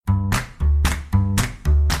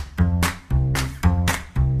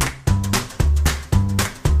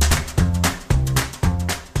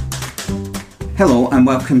Hello and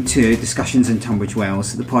welcome to Discussions in Tunbridge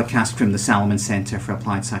Wells, the podcast from the Salomon Centre for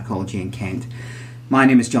Applied Psychology in Kent. My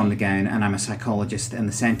name is John McGowan and I'm a psychologist in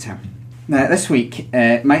the centre. Now this week,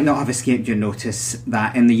 it might not have escaped your notice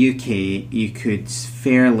that in the UK you could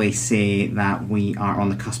fairly say that we are on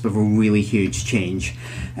the cusp of a really huge change.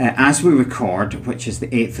 As we record, which is the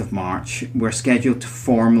 8th of March, we're scheduled to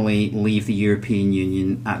formally leave the European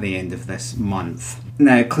Union at the end of this month.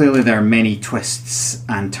 Now, clearly there are many twists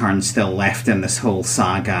and turns still left in this whole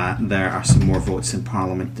saga. There are some more votes in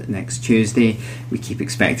Parliament next Tuesday. We keep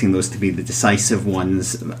expecting those to be the decisive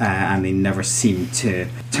ones, and they never seem to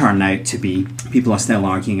turn out to be. People are still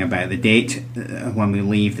arguing about the date, when we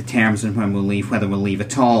leave, the terms and when we'll leave, whether we'll leave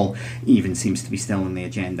at all, even seems to be still on the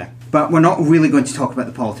agenda. But we're not really going to talk about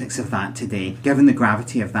the politics of that today. Given the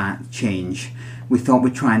gravity of that change, we thought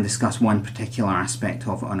we'd try and discuss one particular aspect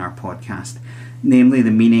of it on our podcast, namely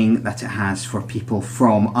the meaning that it has for people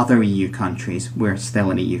from other EU countries. We're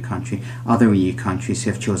still an EU country, other EU countries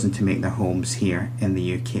who have chosen to make their homes here in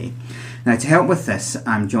the UK. Now, to help with this,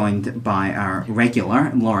 I'm joined by our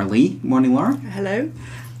regular, Laura Lee. Morning, Laura. Hello.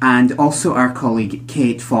 And also our colleague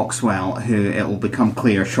Kate Foxwell, who, it will become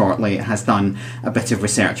clear shortly, has done a bit of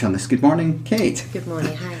research on this. Good morning, Kate. Good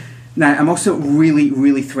morning, hi. Now, I'm also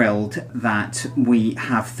really thrilled that we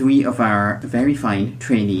have three of our very fine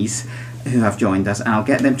trainees who have joined us. I'll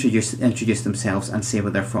get them to introduce themselves and say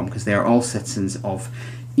where they're from, because they are all citizens of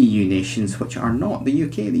EU nations which are not the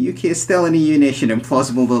UK. The UK is still an EU nation,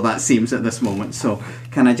 implausible though that seems at this moment. So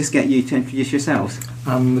can I just get you to introduce yourselves?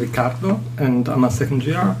 I'm Riccardo and I'm a second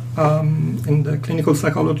year in the clinical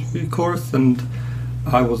psychology course, and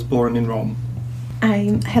I was born in Rome.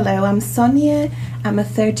 Hello, I'm Sonia. I'm a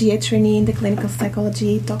third year trainee in the clinical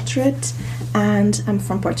psychology doctorate, and I'm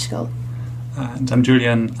from Portugal. And I'm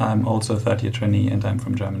Julian. I'm also a third year trainee and I'm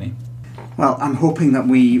from Germany. Well, I'm hoping that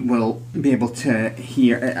we will be able to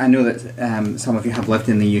hear. I know that some of you have lived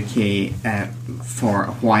in the UK for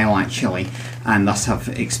a while actually, and thus have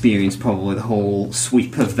experienced probably the whole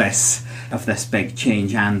sweep of this big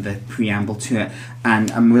change and the preamble to it.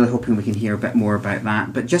 And I'm really hoping we can hear a bit more about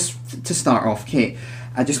that. But just to start off, Kate,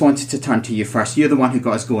 I just wanted to turn to you first. You're the one who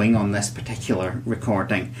got us going on this particular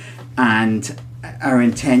recording, and our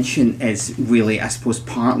intention is really, I suppose,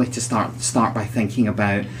 partly to start by thinking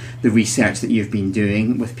about the research that you've been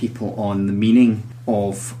doing with people on the meaning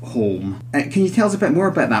of home. Can you tell us a bit more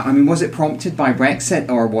about that? I mean, was it prompted by Brexit,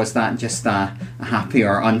 or was that just a happy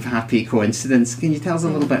or unhappy coincidence? Can you tell us a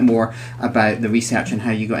little bit more about the research and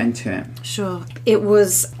how you got into it? Sure. It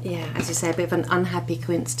was, as you say, a bit of an unhappy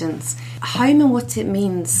coincidence. Home and what it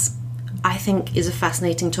means, I think, is a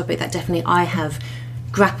fascinating topic that definitely I have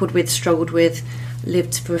grappled with, struggled with,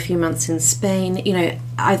 lived for a few months in Spain. You know,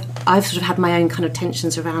 I've sort of had my own kind of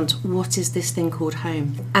tensions around what is this thing called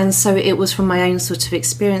home. And so it was from my own sort of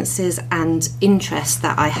experiences and interest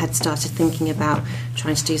that I had started thinking about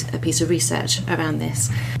trying to do a piece of research around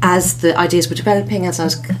this. As the ideas were developing, as I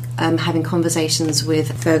was having conversations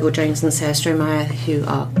with Virgil Jones and Sarah Strohmeyer, who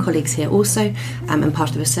are colleagues here also, and part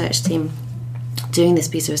of the research team doing this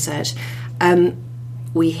piece of research,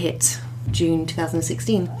 we hit June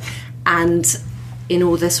 2016, and in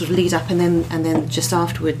all this sort of lead up and then just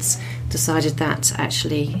afterwards decided that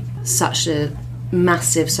actually such a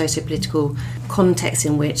massive socio-political context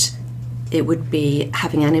in which it would be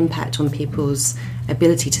having an impact on people's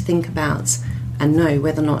ability to think about and know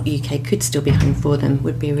whether or not UK could still be home for them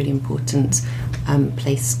would be a really important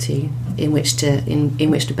place in which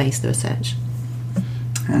to base the research.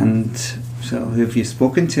 And so who have you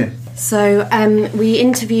spoken to? So we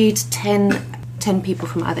interviewed 10 people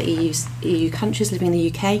from other EU countries living in the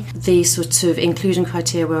UK. The sort of inclusion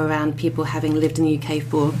criteria were around people having lived in the UK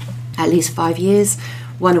for at least 5 years,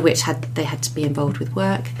 one of which they had to be involved with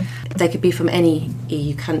work. They could be from any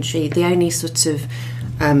EU country. The only sort of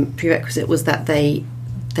prerequisite was that they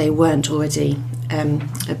weren't already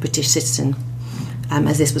a British citizen,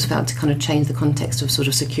 as this was felt to kind of change the context of sort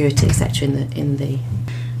of security, etc. in the.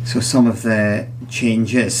 So some of the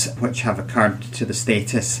changes which have occurred to the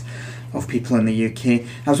status of people in the UK.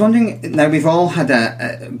 I was wondering, now we've all had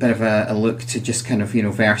a bit of a look to just kind of,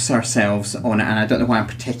 verse ourselves on it, and I don't know why I'm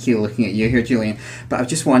particularly looking at you here, Julian, but I was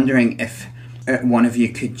just wondering if one of you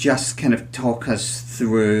could just kind of talk us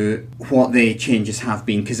through what the changes have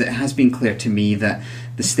been, because it has been clear to me that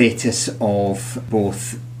the status of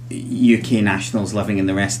both UK nationals living in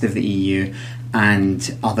the rest of the EU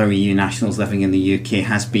and other EU nationals living in the UK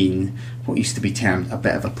has been what used to be termed a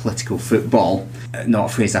bit of a political football. Not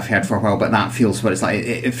a phrase I've heard for a while, but that feels what it's like.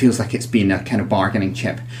 It feels like it's been a kind of bargaining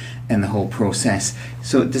chip in the whole process.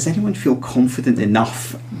 So does anyone feel confident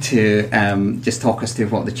enough to just talk us through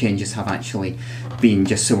what the changes have actually been,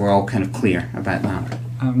 just so we're all kind of clear about that?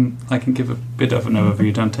 I can give a bit of an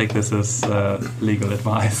overview. Don't take this as legal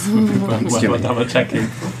advice. We're double checking.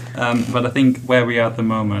 But I think where we are at the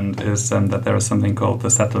moment is that there is something called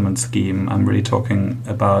the settlement scheme. I'm really talking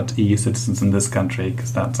about EU citizens in this country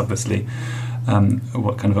because that's obviously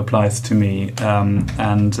what kind of applies to me.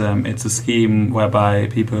 It's a scheme whereby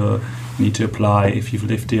people need to apply if you've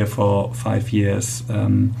lived here for 5 years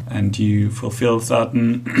and you fulfill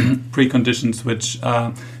certain preconditions which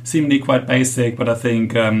are seemingly quite basic, but I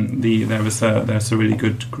think there's a really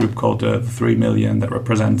good group called the 3 Million that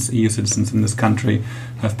represents EU citizens in this country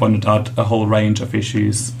have pointed out a whole range of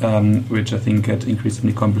issues which I think get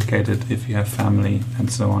increasingly complicated if you have family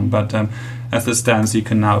and so on. But as it stands, you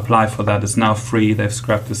can now apply for that. It's now free. They've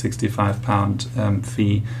scrapped the £65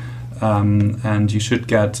 fee. And you should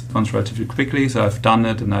get funds relatively quickly. So I've done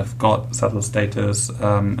it, and I've got settled status,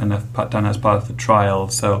 and I've done it as part of the trial.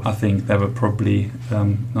 So I think they were probably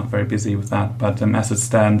not very busy with that. But as it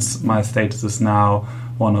stands, my status is now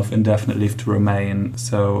one of indefinite leave to remain.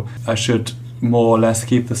 So I should more or less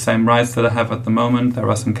keep the same rights that I have at the moment. There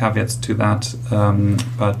are some caveats to that,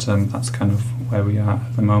 but that's kind of where we are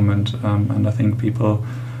at the moment. And I think people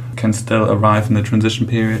can still arrive in the transition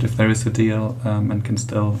period if there is a deal, and can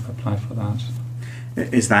still apply for that.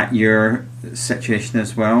 Is that your situation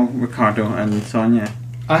as well, Ricardo and Sonia?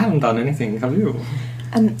 I haven't done anything, have you?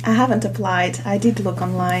 I haven't applied. I did look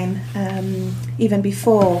online. Even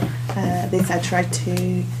before this, I tried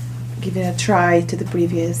to give it a try to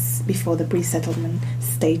before the pre-settlement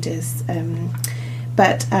status.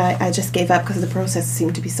 But I just gave up because the process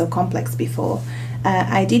seemed to be so complex before.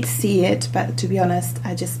 I did see it, but to be honest,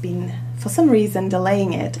 I just been, for some reason,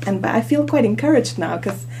 delaying it. But I feel quite encouraged now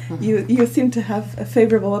because you seem to have a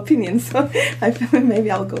favourable opinion. So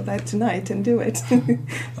maybe I'll go back tonight and do it.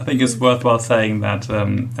 I think it's worthwhile saying that,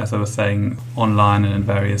 as I was saying, online and in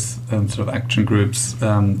various sort of action groups,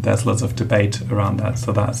 there's lots of debate around that.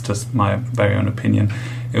 So that's just my very own opinion.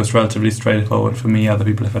 It was relatively straightforward for me. Other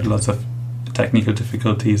people have had lots of technical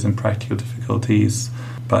difficulties and practical difficulties.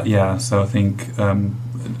 But yeah, so I think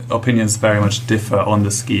opinions very much differ on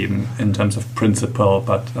the scheme in terms of principle,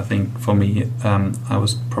 but I think for me, I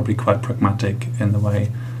was probably quite pragmatic in the way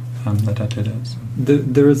that I did it. So.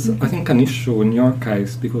 There is, I think, an issue in your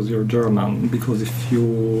case because you're German, because if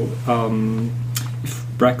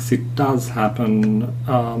Brexit does happen,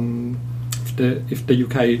 if the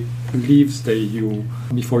UK leaves the EU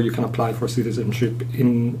before you can apply for citizenship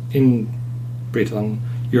in Britain,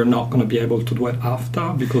 you're not going to be able to do it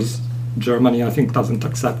after because Germany, I think, doesn't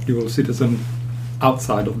accept dual citizen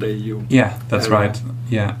outside of the EU. Yeah, that's right.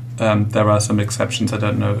 Yeah, there are some exceptions. I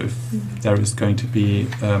don't know if there is going to be.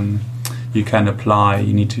 You can apply.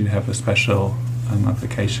 You need to have a special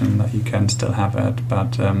application that you can still have it.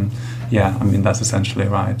 But yeah, I mean that's essentially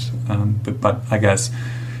right. But I guess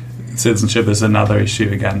citizenship is another issue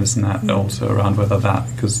again, isn't that? Also around whether that,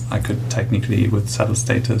 because I could technically, with settled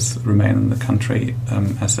status, remain in the country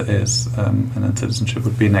as it is, and then citizenship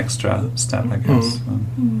would be an extra step, I guess.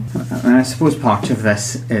 And I suppose part of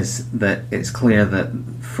this is that it's clear that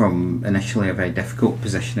from initially a very difficult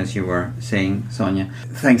position, as you were saying, Sonia,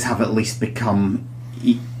 things have at least become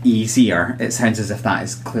easier. It sounds as if that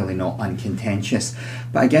is clearly not uncontentious,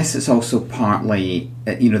 but I guess it's also partly,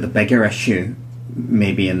 the bigger issue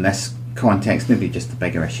maybe in this context, maybe just the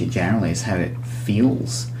bigger issue generally, is how it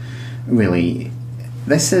feels. Really,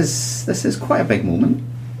 this is quite a big moment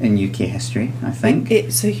in UK history, I think.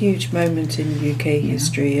 It's a huge moment in UK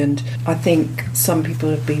history, and I think some people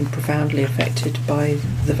have been profoundly affected by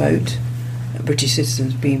the vote. British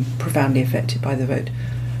citizens have been profoundly affected by the vote.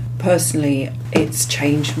 Personally, it's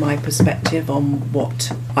changed my perspective on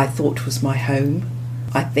what I thought was my home.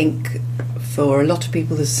 I think for a lot of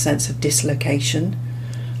people there's a sense of dislocation.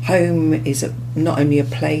 Home is not only a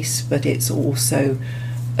place, but it's also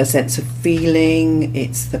a sense of feeling,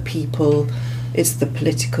 it's the people, it's the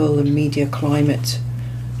political and media climate.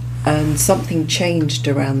 And something changed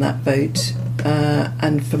around that vote.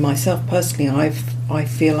 And for myself personally, I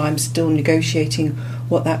feel I'm still negotiating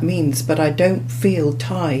what that means, but I don't feel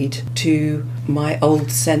tied to my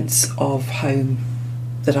old sense of home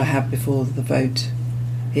that I had before the vote.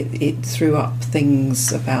 It threw up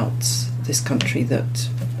things about this country that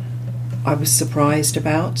I was surprised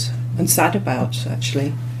about and sad about,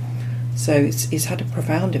 actually. So it's had a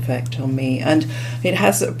profound effect on me, and it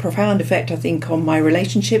has a profound effect, I think, on my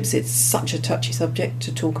relationships. It's such a touchy subject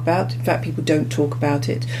to talk about. In fact, people don't talk about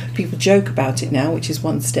it. People joke about it now, which is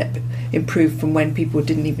one step improved from when people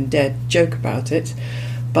didn't even dare joke about it.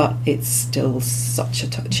 but it's still such a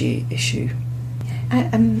touchy issue.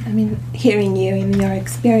 I mean, hearing you in your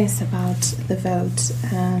experience about the vote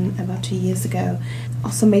about 2 years ago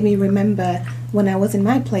also made me remember when I was in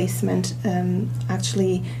my placement,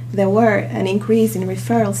 actually there were an increase in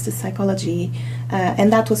referrals to psychology,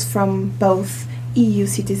 and that was from both EU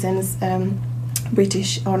citizens,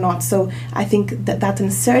 British or not. So I think that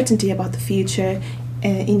uncertainty about the future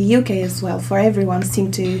in the UK as well for everyone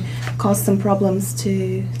seemed to cause some problems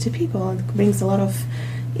to people. It brings a lot of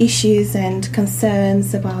issues and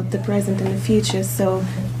concerns about the present and the future. So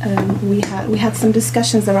we had some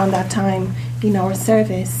discussions around that time in our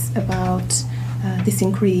service about this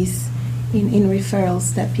increase in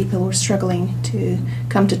referrals, that people were struggling to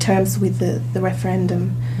come to terms with the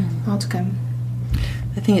referendum outcome.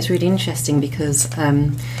 I think it's really interesting because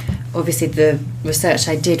obviously the research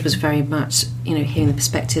I did was very much, hearing the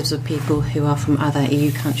perspectives of people who are from other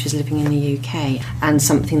EU countries living in the UK, and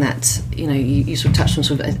something that, you sort of touched on,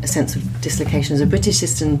 sort of a sense of dislocation as a British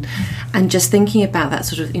citizen, and just thinking about that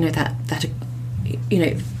sort of,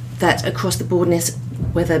 that across the boardness,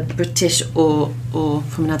 whether British or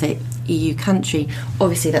from another EU country,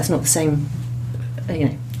 obviously that's not the same,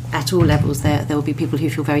 at all levels. There will be people who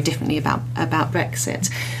feel very differently about Brexit,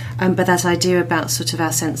 but that idea about sort of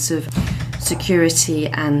our sense of security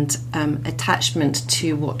and attachment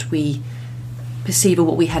to what we perceive or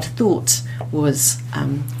what we had thought was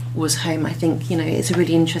home. I think it's a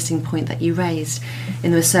really interesting point that you raised.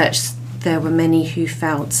 In the research, there were many who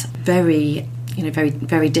felt very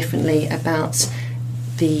very differently about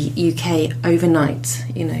the UK overnight.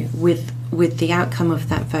 With the outcome of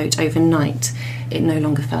that vote overnight, it no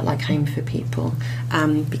longer felt like home for people,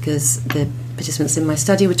 because the participants in my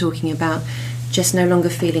study were talking about just no longer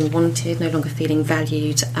feeling wanted, no longer feeling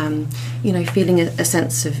valued, feeling a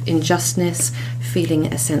sense of injustice, feeling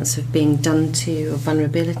a sense of being done to, or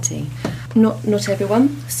vulnerability. Not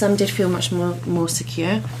everyone. Some did feel much more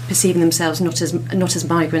secure, perceiving themselves not as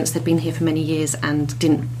migrants. They'd been here for many years and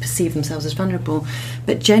didn't perceive themselves as vulnerable.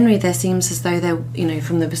 But generally, there seems as though there,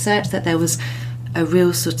 from the research, that there was a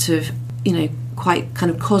real sort of, quite kind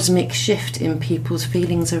of cosmic shift in people's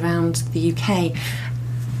feelings around the UK.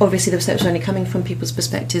 Obviously, the research was only coming from people's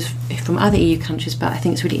perspectives from other EU countries, but I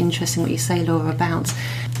think it's really interesting what you say, Laura, about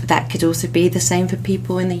that could also be the same for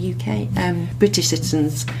people in the UK, British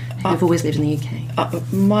citizens who have always lived in the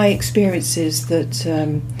UK. My experience is that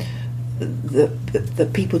the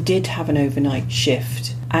people did have an overnight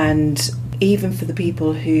shift, and even for the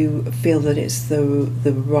people who feel that it's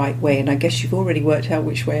the right way, and I guess you've already worked out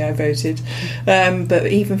which way I voted, but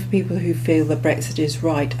even for people who feel that Brexit is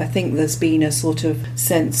right, I think there's been a sort of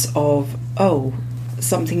sense of,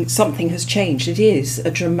 something has changed. It is a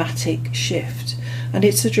dramatic shift, and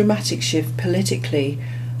it's a dramatic shift politically.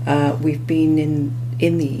 We've been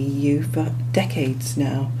in the EU for decades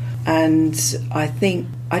now, and I think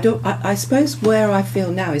I suppose where I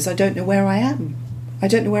feel now is I don't know where I am.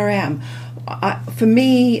 For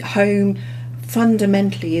me, home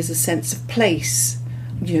fundamentally is a sense of place.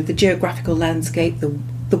 The geographical landscape,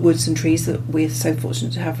 the woods and trees that we're so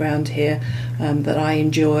fortunate to have around here, that I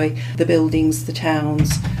enjoy, the buildings, the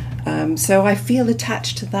towns. So I feel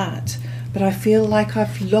attached to that, but I feel like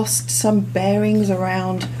I've lost some bearings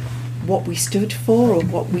around what we stood for, or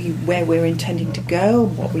where we're intending to go,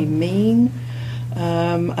 what we mean,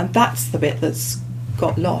 and that's the bit that's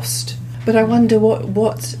got lost. But I wonder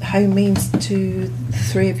what home means to the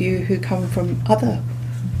three of you who come from other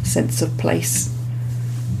sense of place.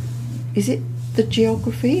 Is it the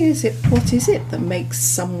geography? What is it that makes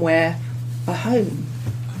somewhere a home?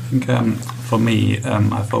 I think for me,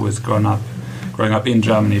 I've always growing up in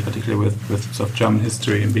Germany, particularly with sort of German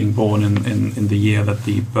history, and being born in the year that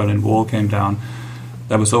the Berlin Wall came down.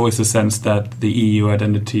 There was always a sense that the EU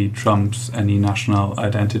identity trumps any national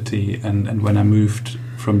identity, and when I moved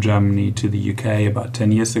from Germany to the UK about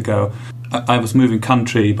 10 years ago, I was moving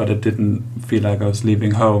country, but it didn't feel like I was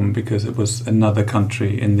leaving home, because it was another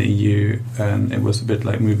country in the EU, and it was a bit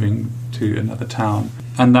like moving to another town.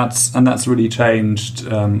 And that's really changed,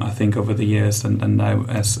 I think, over the years. And now,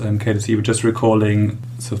 as Kate, you were just recalling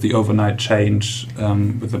sort of the overnight change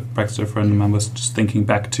with the Brexit referendum, I was just thinking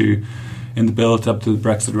back to, in the build-up to the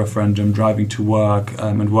Brexit referendum, driving to work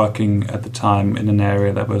and working at the time in an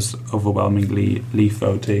area that was overwhelmingly Leave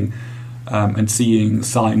voting, and seeing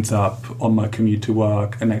signs up on my commute to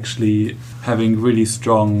work, and actually having really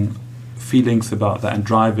strong feelings about that, and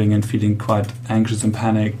driving and feeling quite anxious and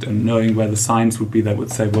panicked, and knowing where the signs would be that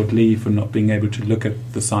would say vote Leave, and not being able to look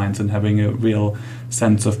at the signs, and having a real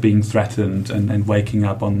sense of being threatened, and waking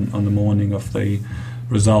up on the morning of the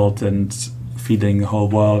result and feeling the whole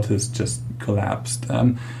world has just collapsed.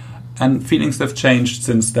 And feelings have changed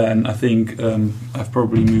since then. I think I've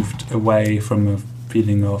probably moved away from a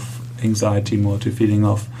feeling of anxiety more to a feeling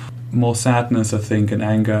of more sadness, I think, and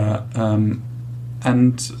anger,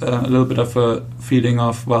 and a little bit of a feeling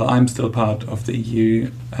of, well, I'm still part of the EU,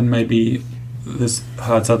 and maybe this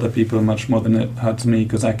hurts other people much more than it hurts me,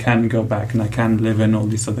 because I can go back and I can live in all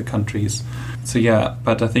these other countries. So yeah,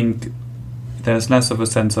 but I think there's less of a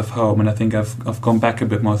sense of home, and I think I've gone back a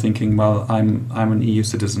bit more thinking, well, I'm an EU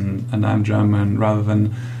citizen and I'm German, rather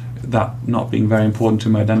than that not being very important to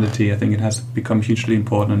my identity. I think it has become hugely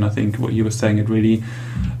important, and I think what you were saying, it really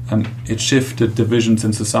it shifted divisions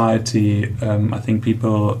in society. I think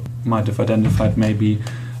people might have identified maybe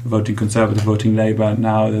voting Conservative, voting Labour.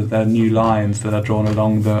 Now there are new lines that are drawn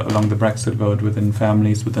along the Brexit vote within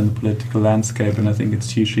families, within the political landscape, and I think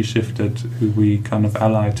it's hugely shifted who we kind of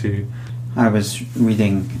ally to. I was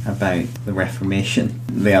reading about the Reformation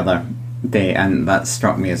the other day, and that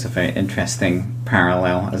struck me as a very interesting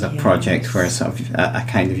parallel as a project where sort of a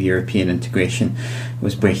kind of European integration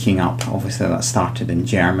was breaking up. Obviously that started in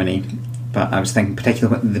Germany, but I was thinking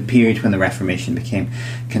particularly the period when the Reformation became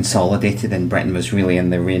consolidated in Britain was really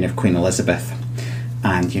in the reign of Queen Elizabeth.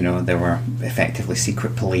 And, you know, there were effectively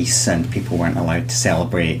secret police and people weren't allowed to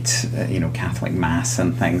celebrate, Catholic Mass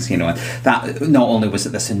and things, And that not only was it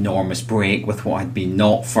this enormous break with what had been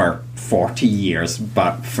not for 40 years,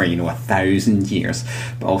 but for, 1,000 years,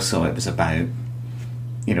 but also it was about,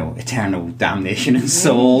 eternal damnation in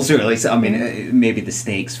souls, really. So, I mean, maybe the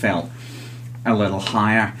stakes felt a little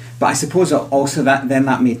higher, but I suppose also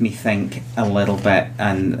that made me think a little bit,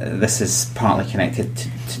 and this is partly connected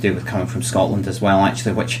to do with coming from Scotland as well,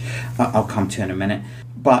 actually, which I'll come to in a minute.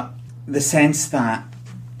 But the sense that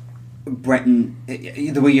Britain,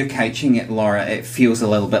 the way you're couching it, Laura, it feels a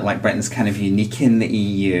little bit like Britain's kind of unique in the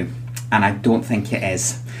EU, and I don't think it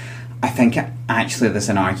is. I think actually there's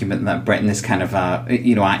an argument that Britain is kind of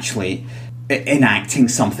actually enacting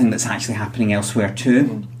something that's actually happening elsewhere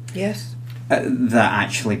too. Yes. That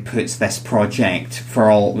actually puts this project, for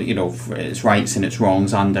all, for its rights and its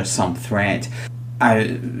wrongs, under some threat.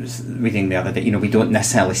 I was reading the other day, we don't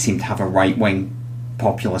necessarily seem to have a right-wing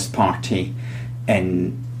populist party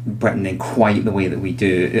in Britain in quite the way that we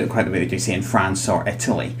do, say, in France or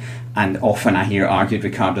Italy. And often I hear argued,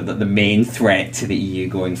 Ricardo, that the main threat to the EU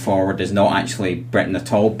going forward is not actually Britain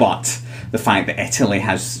at all, but the fact that Italy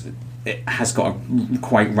has got a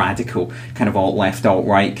quite radical kind of alt-left,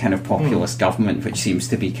 alt-right kind of populist government, which seems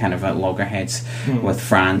to be kind of at loggerheads with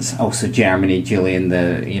France. Also Germany, Julian,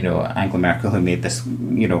 Angela Merkel, who made this,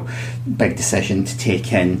 big decision to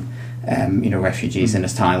take in, refugees and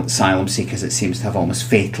asylum seekers. It seems to have almost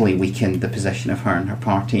fatally weakened the position of her and her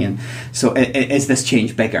party. And so is this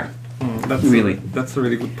change bigger? That's a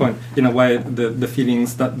really good point. In a way, the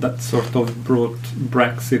feelings that sort of brought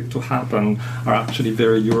Brexit to happen are actually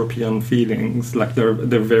very European feelings. Like they're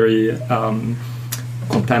very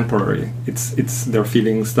contemporary. It's their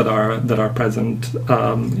feelings that are present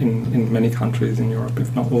in many countries in Europe,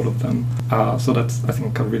 if not all of them. So that's, I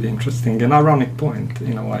think, a really interesting and ironic point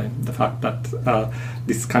in a way. The fact that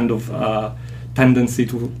this kind of tendency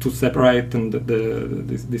to separate and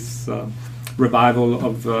this revival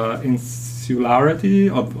of insularity,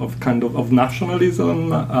 of kind of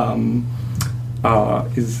nationalism,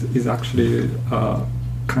 is actually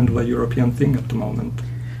kind of a European thing at the moment.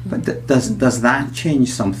 But does that change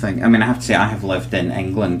something? I mean, I have to say I have lived in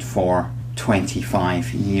England for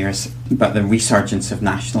 25 years, but the resurgence of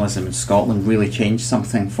nationalism in Scotland really changed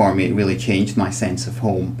something for me. It really changed my sense of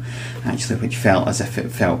home, actually, which felt as if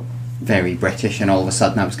it felt very British, and all of a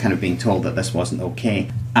sudden I was kind of being told that this wasn't okay,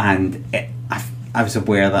 and I was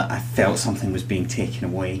aware that I felt something was being taken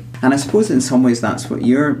away. And I suppose in some ways that's what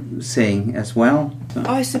you're saying as well.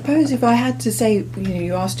 I suppose if I had to say,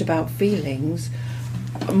 you asked about feelings,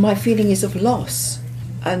 my feeling is of loss.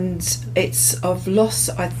 And it's of loss,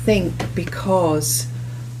 I think, because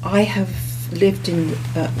I have lived in,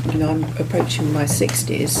 I'm approaching my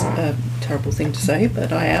 60s, terrible thing to say,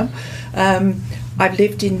 but I am. I've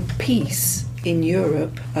lived in peace in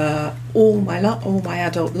Europe all my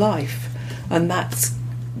adult life. And I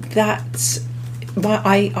think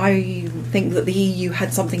that the EU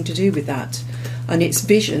had something to do with that, and its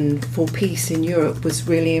vision for peace in Europe was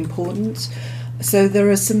really important. So there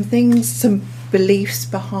are some beliefs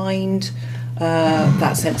behind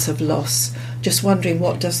that sense of loss. Just wondering,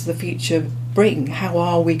 what does the future bring? How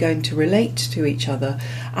are we going to relate to each other?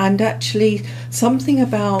 And actually something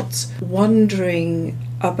about wondering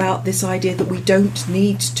about this idea that we don't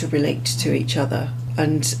need to relate to each other.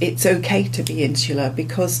 And it's okay to be insular,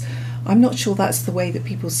 because I'm not sure that's the way that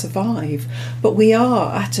people survive. But we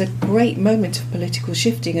are at a great moment of political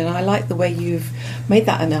shifting, and I like the way you've made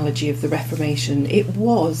that analogy of the Reformation. It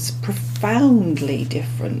was profoundly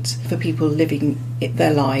different for people living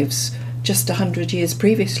their lives just 100 years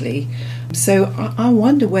previously. So I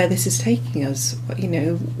wonder where this is taking us,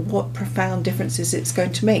 what profound differences it's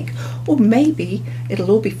going to make. Or maybe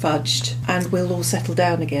it'll all be fudged and we'll all settle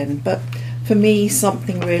down again. But for me,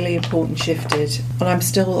 something really important shifted, and I'm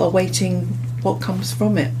still awaiting what comes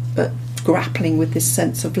from it, but grappling with this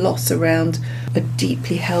sense of loss around a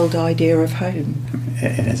deeply held idea of home.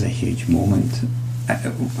 It is a huge moment.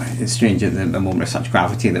 It's strange at a moment of such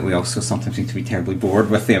gravity that we also sometimes seem to be terribly bored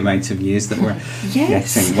with the amount of news that we're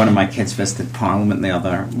getting. One of my kids visited Parliament the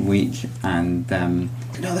other week, and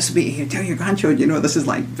this will be, you tell your grandchildren, this is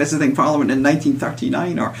like visiting Parliament in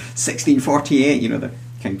 1939 or 1648, that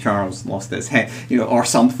King Charles lost his head, or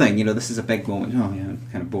something. This is a big moment. Oh, yeah,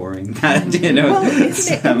 kind of boring. Well,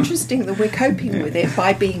 isn't it interesting that we're coping with it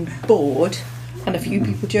by being bored and a few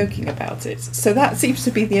people joking about it? So that seems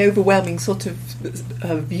to be the overwhelming sort of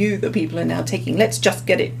view that people are now taking. Let's just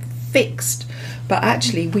get it fixed. But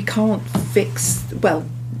actually, we can't fix... Well,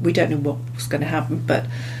 we don't know what's going to happen, but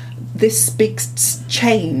this big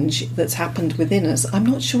change that's happened within us, I'm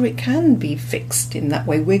not sure it can be fixed in that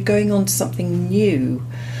way. We're going on to something new.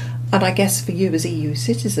 And I guess for you as EU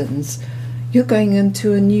citizens, you're going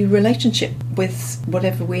into a new relationship with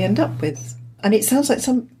whatever we end up with. And it sounds like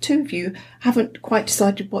two of you haven't quite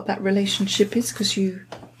decided what that relationship is, because you...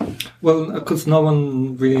 Well, because no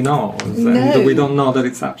one really knows. No. And we don't know that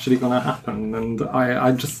it's actually going to happen. And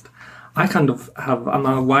I'm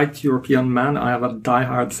a white European man. I have a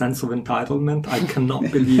diehard sense of entitlement. I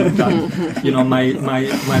cannot believe that,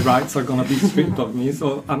 my rights are going to be stripped of me.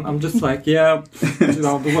 So I'm just like, do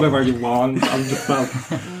whatever you want. I'm just like,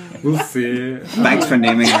 we'll see. Thanks for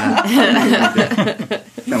naming that.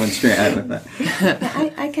 Going straight out with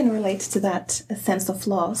that. I can relate to that sense of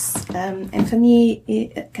loss. And for me,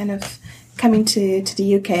 it kind of coming to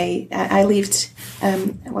the UK, I lived,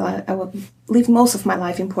 I lived most of my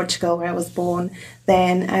life in Portugal, where I was born.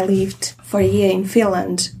 Then I lived for a year in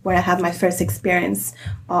Finland, where I had my first experience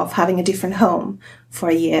of having a different home for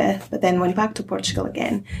a year, but then went back to Portugal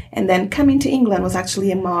again. And then coming to England was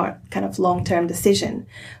actually a more kind of long-term decision,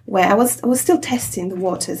 where I was still testing the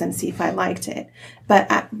waters and see if I liked it.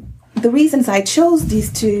 But the reasons I chose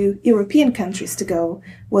these two European countries to go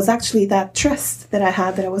was actually that trust that I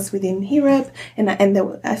had that I was within Europe, and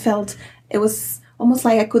I felt it was almost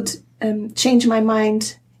like I could change my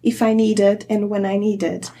mind if I needed and when I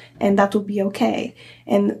needed, and that would be okay.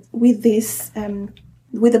 And with this,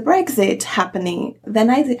 with the Brexit happening, then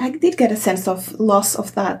I did get a sense of loss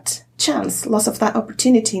of that chance, loss of that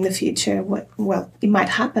opportunity in the future. Well, it might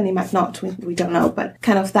happen, it might not, we don't know, but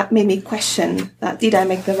kind of that made me question that, did I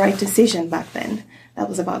make the right decision back then? That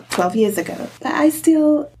was about 12 years ago. But I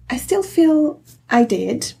still feel I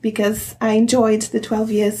did, because I enjoyed the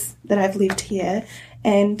 12 years that I've lived here.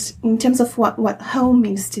 And in terms of what home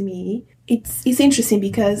means to me, it's interesting,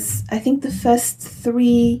 because I think the first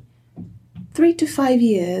 3 to 5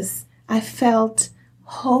 years, I felt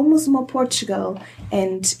home was more Portugal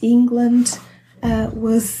and England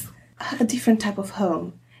was a different type of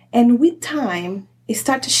home. And with time, it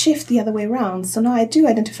started to shift the other way around. So now I do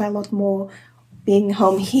identify a lot more being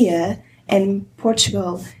home here, and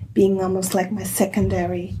Portugal being almost like my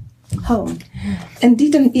secondary home. And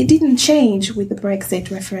it didn't change with the Brexit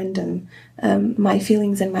referendum. My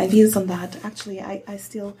feelings and my views on that. Actually, I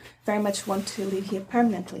still very much want to live here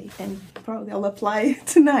permanently, and probably I'll apply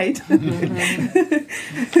tonight.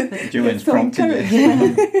 Julian's prompted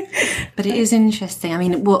you. But it is interesting. I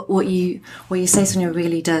mean, what you say, Sonia,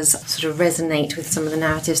 really does sort of resonate with some of the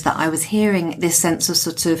narratives that I was hearing. This sense of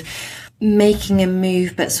sort of making a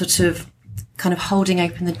move, but sort of kind of holding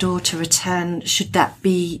open the door to return, should that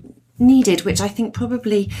be needed, which I think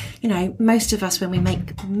probably, most of us, when we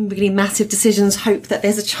make really massive decisions, hope that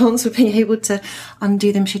there's a chance of being able to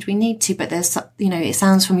undo them should we need to. But there's, it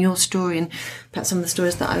sounds from your story and perhaps some of the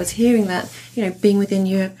stories that I was hearing that, being within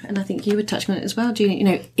Europe, and I think you were touching on it as well, Julie,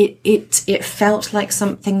 it felt like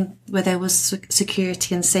something where there was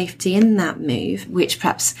security and safety in that move, which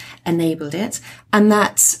perhaps enabled it. And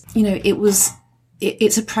that,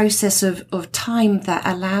 it's a process of time that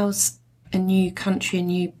allows a new country, a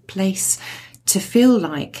new place to feel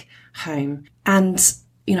like home. And,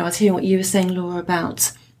 I was hearing what you were saying, Laura,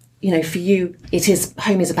 about, for you,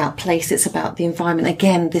 home is about place, it's about the environment.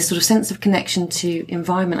 Again, this sort of sense of connection to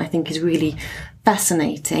environment, I think, is really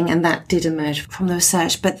fascinating. And that did emerge from the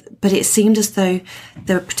research. But it seemed as though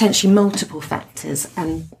there were potentially multiple factors,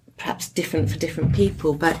 and perhaps different for different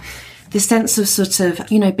people. But the sense of sort of,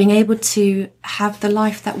 being able to have the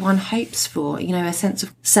life that one hopes for, a sense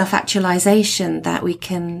of self-actualization, that we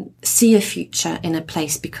can see a future in a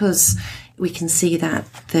place because we can see that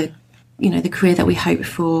the career that we hope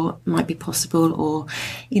for might be possible, or,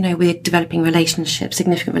 we're developing relationships,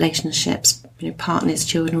 significant relationships, partners,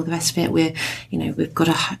 children, all the rest of it. We've got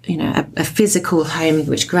a physical home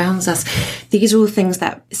which grounds us. These are all things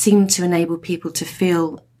that seem to enable people to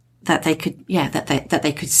feel that they could, that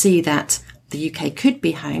they could see that the UK could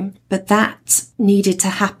be home, but that needed to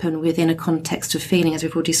happen within a context of feeling, as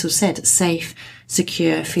we've already sort of said, safe,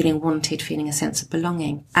 secure, feeling wanted, feeling a sense of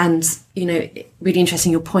belonging. And, really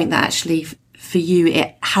interesting your point that actually for you,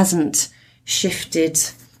 it hasn't shifted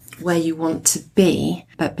where you want to be,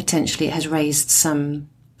 but potentially it has raised some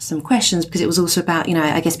questions, because it was also about,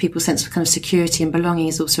 I guess people's sense of kind of security and belonging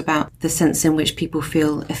is also about the sense in which people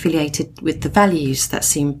feel affiliated with the values that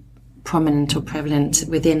seem prominent or prevalent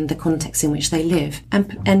within the context in which they live, and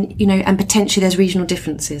potentially there's regional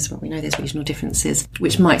differences. Well, we know there's regional differences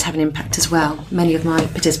which might have an impact as well. Many of my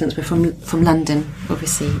participants were from London,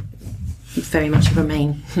 obviously very much of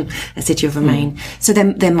Remain, a city of Remain. So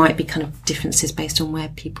there might be kind of differences based on where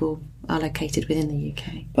people are located within the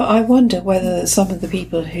UK. But I wonder whether some of the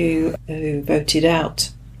people who voted out,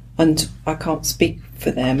 and I can't speak for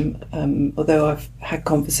them, although I've had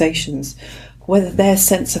conversations, whether their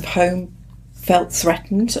sense of home felt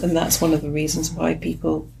threatened, and that's one of the reasons why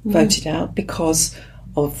people voted out, because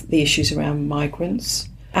of the issues around migrants.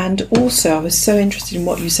 And also, I was so interested in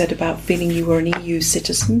what you said about feeling you were an EU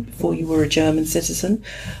citizen before you were a German citizen.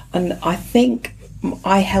 And I think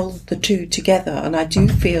I held the two together, and I do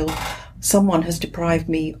feel someone has deprived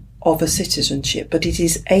me of a citizenship, but it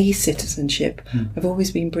is a citizenship. I've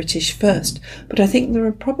always been British first. But I think there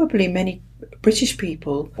are probably many British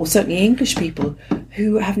people, or certainly English people,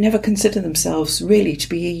 who have never considered themselves really to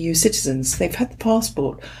be EU citizens. They've had the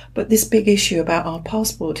passport, but this big issue about our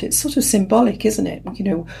passport, it's sort of symbolic, isn't it?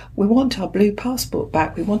 We want our blue passport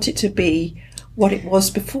back. We want it to be what it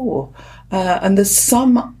was before. And there's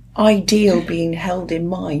some ideal being held in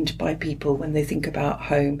mind by people when they think about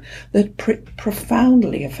home that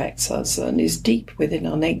profoundly affects us and is deep within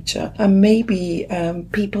our nature. And maybe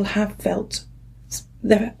people have felt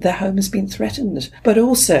their home has been threatened. But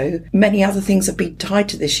also, many other things have been tied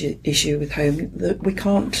to this issue with home, that we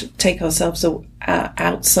can't take ourselves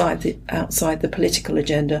outside the political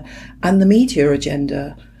agenda and the media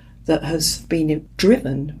agenda that has been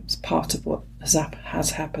driven as part of what has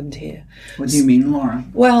happened here. What do you mean, Laura?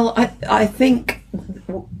 Well, I think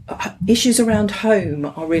issues around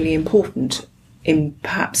home are really important,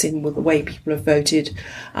 perhaps in the way people have voted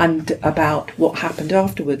and about what happened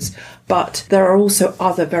afterwards. But there are also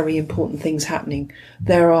other very important things happening.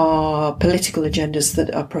 There are political agendas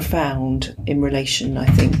that are profound in relation, I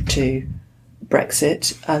think, to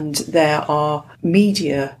Brexit, and there are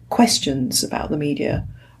media questions about the media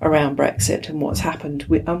around Brexit and what's happened.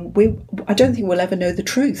 I don't think we'll ever know the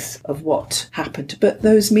truth of what happened, but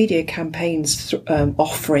those media campaigns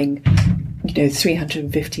offering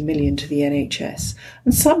 350 million to the NHS,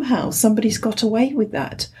 and somehow somebody's got away with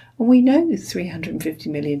that, and we know 350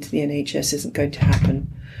 million to the NHS isn't going to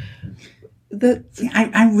happen.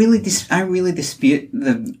 I really dispute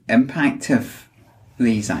the impact of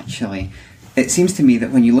these, actually. It seems to me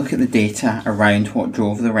that when you look at the data around what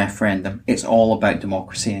drove the referendum, it's all about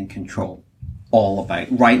democracy and control. All about,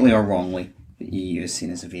 rightly or wrongly. The EU is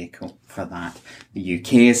seen as a vehicle for that. The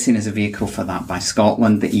UK is seen as a vehicle for that by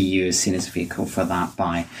Scotland. The EU is seen as a vehicle for that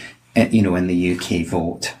by, in the UK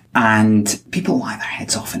vote. And people lie their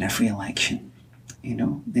heads off in every election.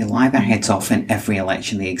 They lie their heads off in every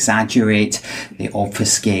election. They exaggerate, they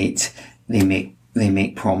obfuscate, they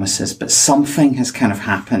make promises. But something has kind of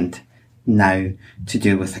happened now to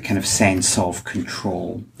do with a kind of sense of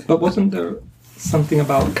control. But wasn't there something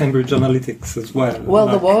about Cambridge Analytica as well? Well,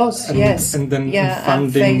 there was, yes. And then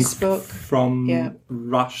funding and Facebook, from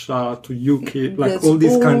Russia to UK, there's all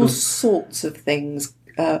these kind of... all sorts of things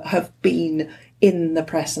have been in the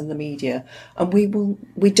press and the media, and we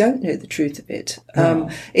don't know the truth of it.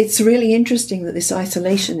 It's really interesting that this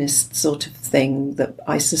isolationist sort of thing that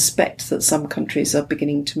I suspect that some countries are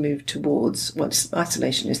beginning to move towards. Well,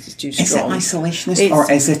 isolationist is too strong. Is it isolationist,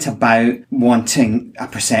 or is it about wanting a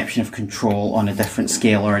perception of control on a different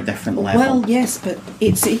scale or a different level? Well, yes, but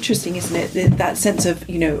it's interesting, isn't it? That sense of,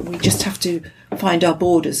 we just have to find our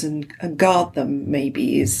borders and guard them,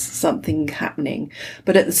 maybe, is something happening.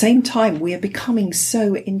 But at the same time, we are becoming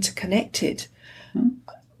so interconnected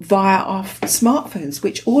via our smartphones,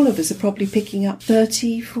 which all of us are probably picking up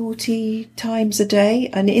 30, 40 times a day.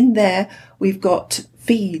 And in there, we've got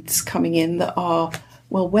feeds coming in that are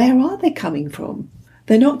well, where are they coming from?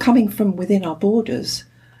 They're not coming from within our borders.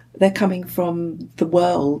 They're coming from the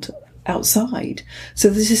world outside. So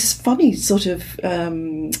there's this funny sort of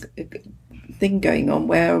thing going on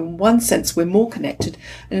where in one sense we're more connected,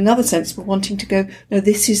 in another sense we're wanting to go, no,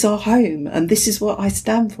 this is our home and this is what I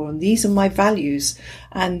stand for and these are my values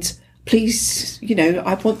and please,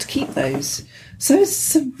 I want to keep those. So it's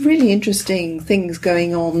some really interesting things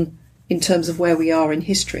going on in terms of where we are in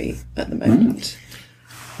history at the moment.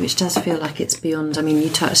 Which does feel like it's beyond. I mean, you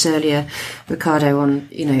touched earlier, Ricardo, on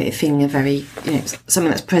it feeling a very something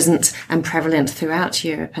that's present and prevalent throughout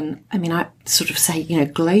Europe. And I mean, I sort of say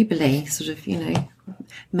globally, sort of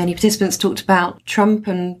many participants talked about Trump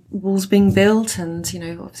and walls being built, and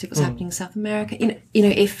obviously what's happening in South America.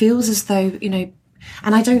 It feels as though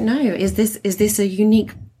and I don't know, is this a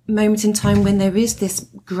unique moment in time when there is this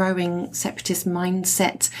growing separatist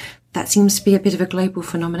mindset that seems to be a bit of a global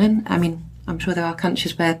phenomenon? I mean, I'm sure there are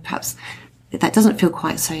countries where perhaps that doesn't feel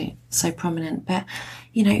quite so prominent, but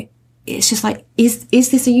it's just like, is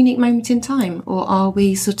this a unique moment in time, or are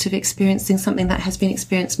we sort of experiencing something that has been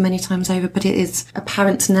experienced many times over, but it is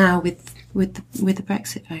apparent now with the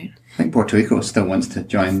Brexit vote? I think Puerto Rico still wants to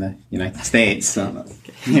join the United States, so that's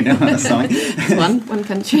something. one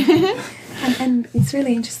country. and it's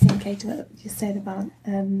really interesting, Kate, what you said about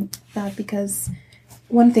that, because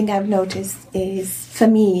one thing I've noticed is, for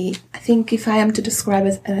me, I think if I am to describe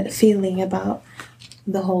a feeling about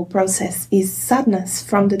the whole process, is sadness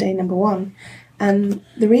from the day number one. And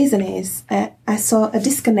the reason is I saw a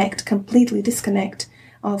completely disconnect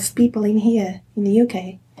of people in here, in the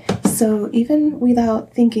UK. So even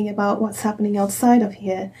without thinking about what's happening outside of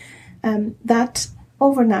here, that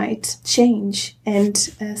overnight change and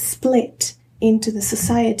split into the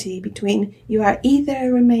society between you are either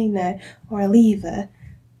a Remainer or a Leaver.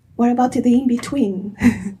 What about the in-between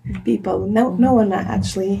people? No one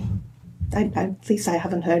actually, at least I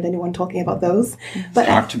haven't heard anyone talking about those. But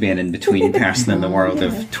it's hard to be an in-between person in the world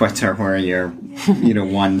of Twitter, where you're,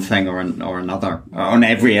 one thing or another, on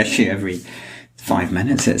every issue, every 5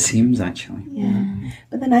 minutes, it seems, actually. Yeah.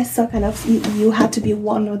 But then I saw kind of, you had to be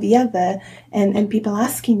one or the other, and people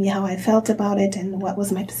asking me how I felt about it and what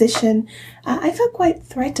was my position. I felt quite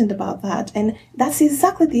threatened about that. And that's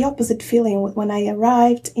exactly the opposite feeling when I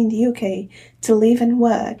arrived in the UK to live and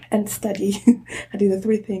work and study. I did the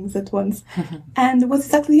three things at once. And it was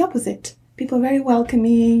exactly the opposite. People were very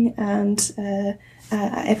welcoming, and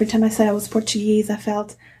every time I said I was Portuguese, I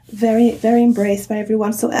felt very, very embraced by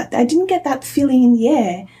everyone. So I didn't get that feeling in the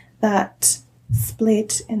air, that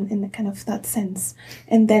split in kind of that sense.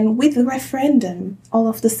 And then with the referendum, all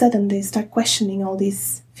of a sudden they start questioning all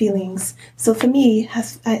these feelings. So for me,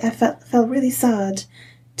 I felt really sad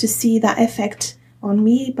to see that effect on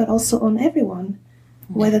me, but also on everyone,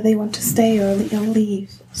 whether they want to stay or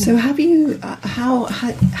leave. So have you,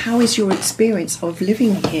 how is your experience of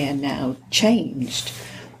living here now changed?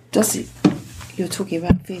 You're talking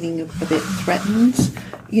about feeling a bit threatened.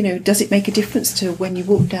 Does it make a difference to when you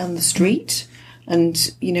walk down the street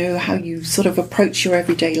and, how you sort of approach your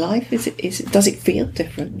everyday life? Does it feel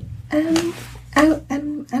different?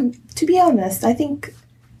 To be honest, I think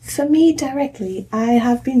for me directly, I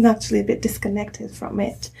have been actually a bit disconnected from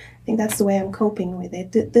it. I think that's the way I'm coping with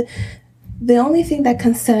it. The only thing that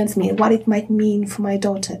concerns me, what it might mean for my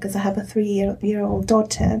daughter, because I have a 3-year-old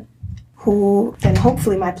daughter, who, and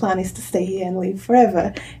hopefully my plan is to stay here and live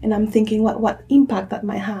forever. And I'm thinking what impact that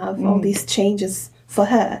might have, all these changes for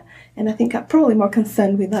her. And I think I'm probably more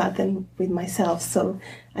concerned with that than with myself. So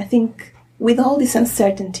I think with all this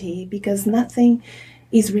uncertainty, because nothing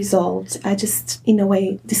is resolved, I just, in a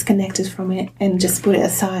way, disconnected from it and just put it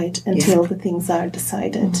aside until the things are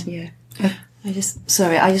decided. Yeah. I just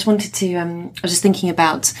wanted to, I was just thinking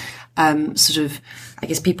about sort of, I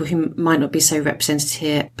guess, people who might not be so represented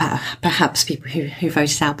here, perhaps people who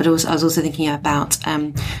voted out, but I was also thinking about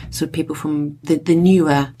sort of people from the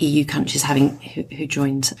newer EU countries who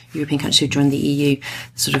joined, European countries who joined the EU,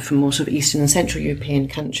 sort of from more sort of Eastern and Central European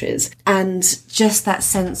countries. And just that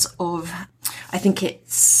sense of, I think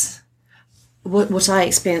it's, what I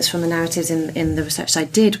experienced from the narratives in the research I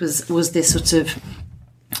did was this sort of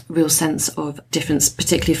real sense of difference,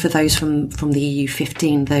 particularly for those from the EU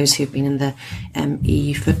 15, those who've been in the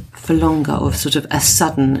EU for longer, of sort of a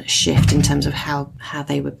sudden shift in terms of how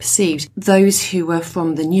they were perceived. Those who were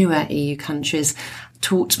from the newer EU countries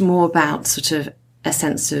talked more about sort of a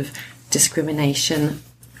sense of discrimination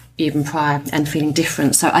even prior and feeling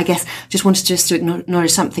different. So I guess just wanted to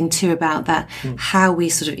acknowledge something too about that, how we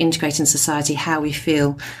sort of integrate in society, how we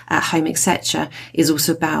feel at home, etc., is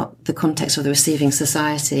also about the context of the receiving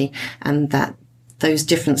society, and that those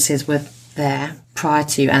differences were there prior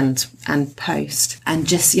to and post, and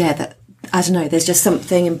just that, I don't know, there's just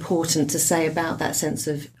something important to say about that sense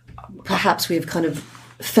of perhaps we've kind of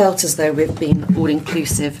felt as though we've been all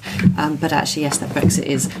inclusive, but actually that Brexit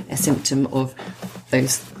is a symptom of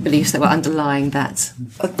those beliefs that were underlying that.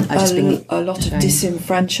 A lot of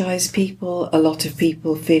disenfranchised people, a lot of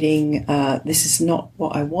people feeling this is not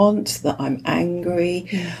what I want, that I'm angry.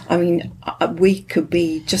 Yeah. I mean, we could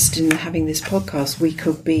be, just in having this podcast, we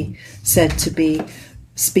could be said to be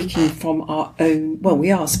speaking from our own,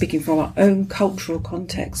 we are speaking from our own cultural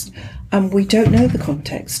context, and we don't know the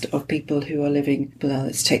context of people who are living,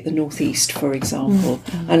 let's take the Northeast, for example,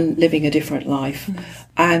 and living a different life.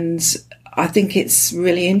 And I think it's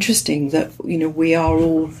really interesting that, we're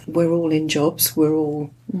all in jobs, we're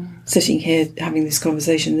all sitting here having this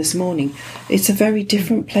conversation this morning. It's a very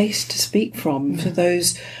different place to speak from for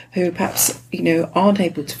those who perhaps, aren't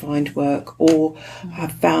able to find work or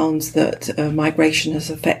have found that migration has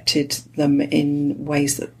affected them in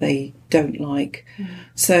ways that they don't like.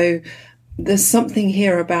 So there's something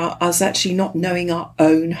here about us actually not knowing our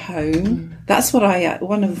own home. That's what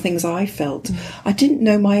one of the things I felt. I didn't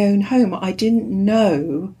know my own home. I didn't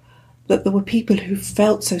know that there were people who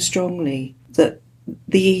felt so strongly that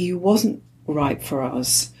the EU wasn't right for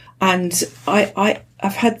us. And I've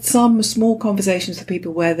had some small conversations with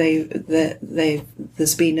people where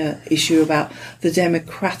there's been an issue about the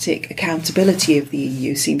democratic accountability of the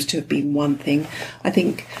EU seems to have been one thing. I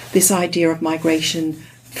think this idea of migration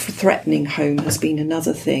threatening home has been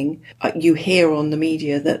another thing. You hear on the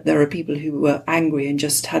media that there are people who were angry and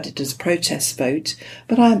just had it as a protest vote,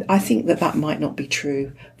 but I think that might not be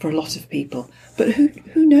true for a lot of people. But who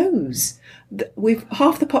knows? We've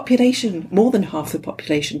half the population, more than half the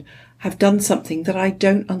population, have done something that I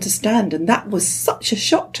don't understand, and that was such a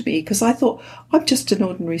shock to me because I thought, I'm just an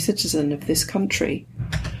ordinary citizen of this country.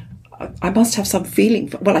 I must have some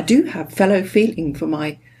feeling. I do have fellow feeling for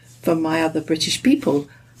my other British people,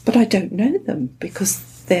 but I don't know them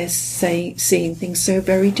because they're seeing things so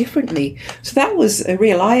very differently. So that was a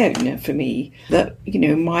real eye-opener for me that,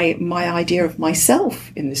 my idea of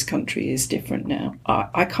myself in this country is different now.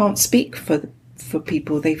 I can't speak for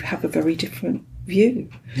people. They have a very different view.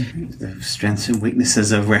 The strengths and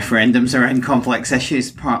weaknesses of referendums around complex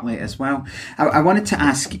issues partly as well. I wanted to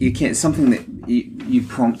ask you, Kate, something that you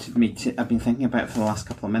prompted me to, I've been thinking about for the last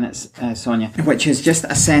couple of minutes, Sonia, which is just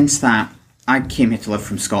a sense that I came here to live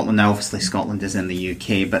from Scotland. Now, obviously, Scotland is in the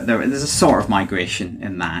UK, but there's a sort of migration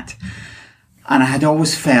in that. And I had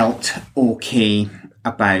always felt okay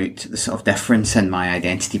about the sort of difference in my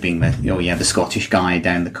identity being the Scottish guy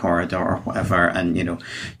down the corridor or whatever, and,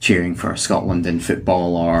 cheering for Scotland in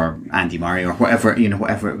football or Andy Murray or whatever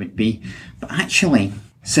it would be. But actually,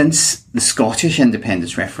 since the Scottish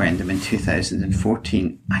independence referendum in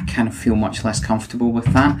 2014, I kind of feel much less comfortable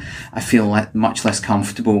with that. I feel much less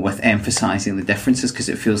comfortable with emphasising the differences because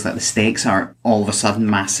it feels like the stakes are all of a sudden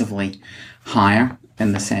massively higher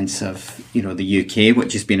in the sense of, the UK,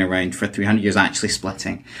 which has been around for 300 years, actually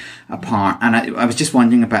splitting apart. And I was just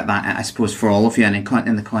wondering about that, I suppose, for all of you, and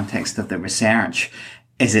in the context of the research,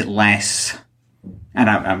 is it less, and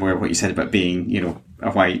I'm aware of what you said about being, a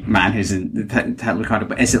white man who's in the title card,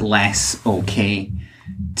 but is it less okay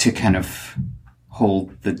to kind of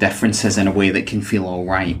hold the differences in a way that can feel all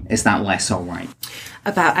right? Is that less all right?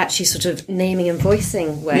 About actually sort of naming and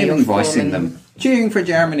voicing where you're voicing them. Cheering for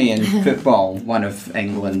Germany in football, one of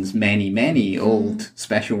England's many, many old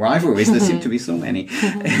special rivalries. There seem to be so many.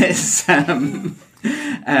 But is it?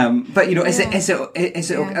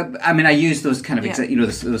 I mean, I use those kind of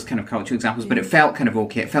those kind of cultural examples, but it felt kind of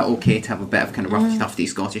okay. It felt okay to have a bit of kind of rough, tufty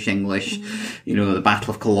Scottish English, the Battle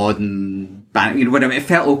of Culloden, whatever. It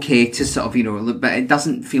felt okay to sort of but it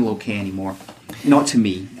doesn't feel okay anymore. Not to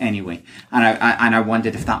me, anyway. And I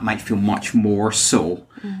wondered if that might feel much more so,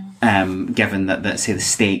 given that say the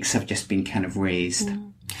stakes have just been kind of raised.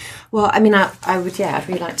 Well, I mean, I'd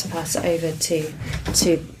really like to pass it over to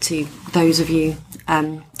those of you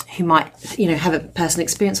who might, have a personal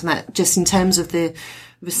experience on that. Just in terms of the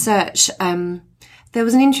research, there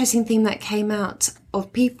was an interesting theme that came out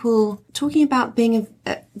of people talking about being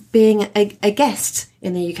a guest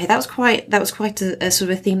in the UK. That was quite a sort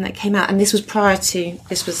of a theme that came out, and this was a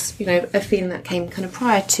theme that came kind of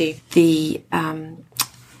prior to the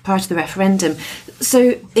referendum.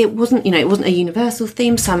 So it wasn't a universal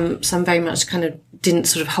theme. Some very much kind of didn't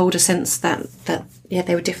sort of hold a sense that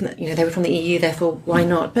they were different. They were from the EU, therefore why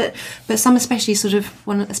not? But some, especially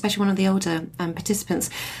one of the older participants,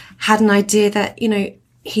 had an idea that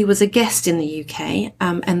he was a guest in the UK,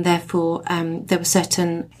 and therefore there were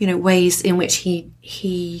certain, ways in which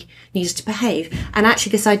he needed to behave. And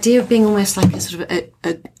actually, this idea of being almost like a sort of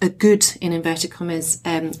a good, in inverted commas,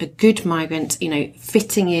 a good migrant,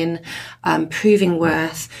 fitting in, proving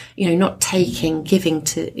worth, not taking, giving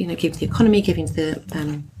to the economy, giving to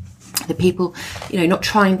the people, not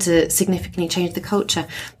trying to significantly change the culture.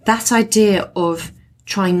 That idea of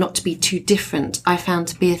trying not to be too different, I found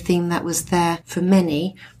to be a theme that was there for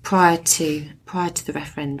many prior to the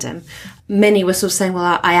referendum. Many were sort of saying,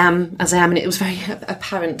 well, I am as I am, and it was very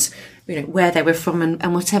apparent, where they were from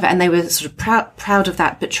and whatever, and they were sort of proud of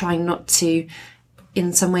that, but trying not to,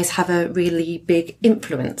 in some ways, have a really big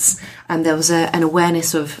influence. And there was an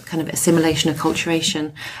awareness of kind of assimilation,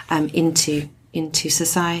 acculturation into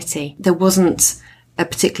society. There wasn't a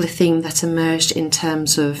particular theme that emerged in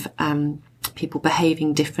terms of people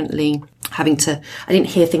behaving differently, I didn't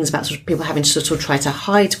hear things about sort of people having to sort of try to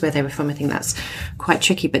hide where they were from. I think that's quite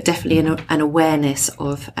tricky, but definitely an awareness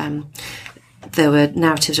of, there were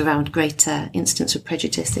narratives around greater incidents of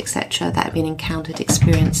prejudice, etc., that have been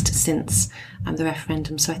experienced since the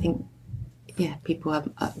referendum. So I think, people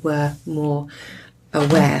were more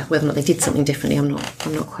aware. Whether or not they did something differently, I'm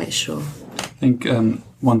not quite sure. I think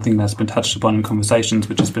one thing that's been touched upon in conversations,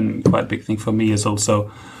 which has been quite a big thing for me, is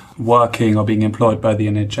also working or being employed by the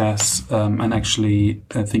NHS, and actually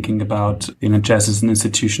thinking about the NHS as an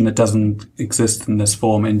institution that doesn't exist in this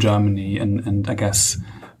form in Germany. And I guess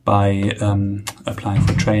by applying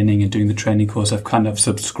for training and doing the training course, I've kind of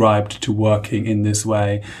subscribed to working in this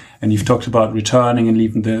way. And you've talked about returning and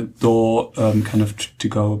leaving the door kind of to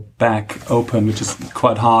go back open, which is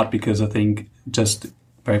quite hard, because I think just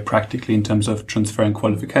very practically in terms of transferring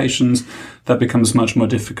qualifications, that becomes much more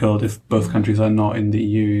difficult if both countries are not in the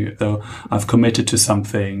EU. Though I've committed to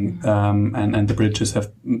something, and the bridges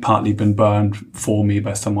have partly been burned for me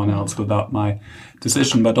by someone else without my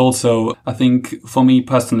decision. But also, I think for me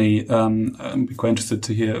personally, I'm quite interested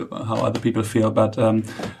to hear how other people feel, but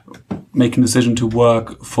making the decision to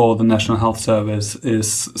work for the National Health Service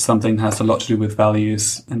is something that has a lot to do with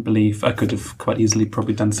values and belief. I could have quite easily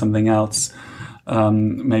probably done something else.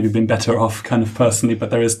 Maybe been better off kind of personally, but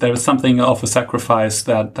there is something of a sacrifice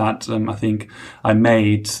that I think I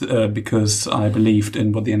made because I believed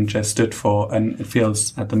in what the NHS stood for, and it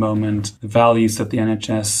feels at the moment the values that the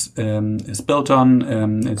NHS is built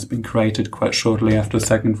on. It's been created quite shortly after the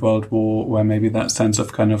Second World War, where maybe that sense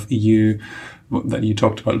of kind of EU that you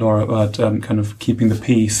talked about, Laura, about kind of keeping the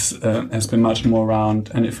peace has been much more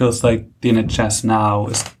around, and it feels like the NHS now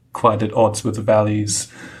is quite at odds with the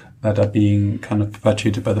values that are being kind of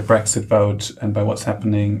perpetuated by the Brexit vote and by what's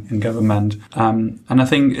happening in government. And I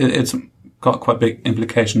think it's got quite big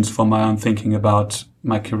implications for my own thinking about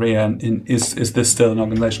my career. And is this still an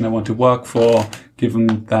organization I want to work for,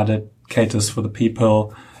 given that it caters for the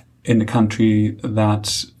people in the country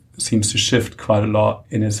that seems to shift quite a lot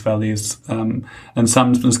in its values? And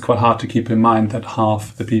sometimes it's quite hard to keep in mind that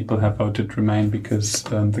half the people have voted Remain because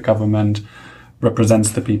the government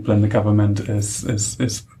represents the people, and the government is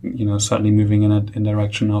certainly moving in a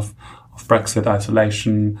direction of Brexit,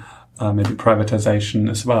 isolation, maybe privatization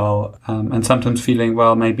as well, and sometimes feeling,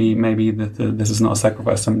 well, maybe this is not a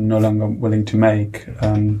sacrifice I'm no longer willing to make,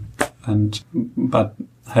 but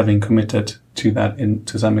having committed to that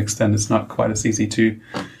to some extent, it's not quite as easy to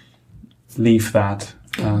leave that.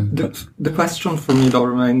 The question for me though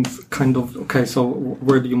remains kind of, okay, so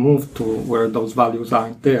where do you move to where those values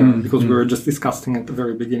aren't there? Because we were just discussing at the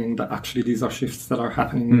very beginning that actually these are shifts that are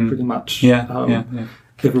happening pretty much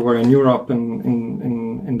everywhere in Europe and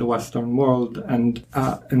in the Western world, and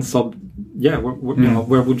so where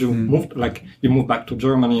would you move? Like, you move back to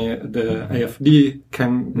Germany, the AfD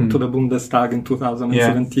came to the Bundestag in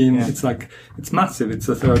 2017. Yeah. It's like, it's massive. It's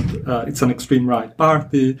a third. It's an extreme right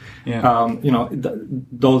party.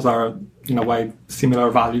 Those are in a way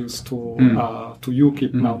similar values to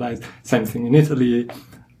UKIP nowadays. Same thing in Italy.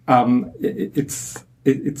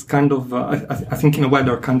 It's kind of, I think in a way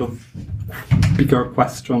there are kind of bigger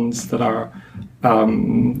questions that are,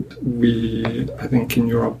 we, I think in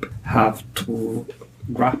Europe have to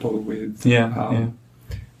grapple with.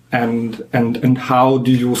 And how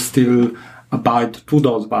do you still abide to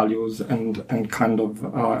those values and kind of,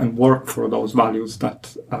 and work for those values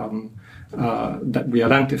that we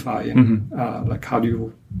identify in? Like, how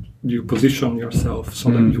do you position yourself so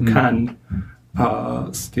that you can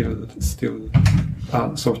still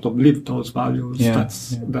sort of live those values?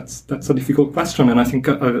 That's a difficult question, and I think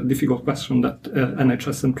a difficult question that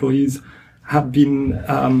NHS employees have been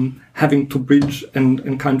having to bridge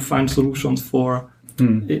and kind of find solutions for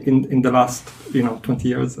in the last 20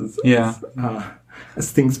 years.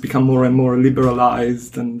 as things become more and more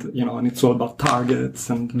liberalized, and and it's all about targets,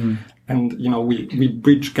 and we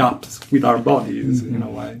bridge gaps with our bodies in a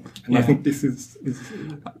way. And I think this is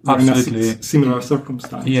absolutely in a similar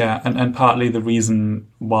circumstance. Yeah, and partly the reason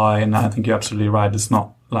why, and I think you're absolutely right, it's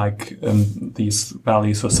not like these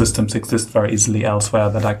values or systems exist very easily elsewhere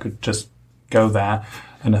that I could just go there.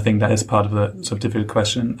 And I think that is part of the sort of difficult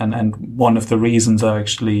question. And one of the reasons I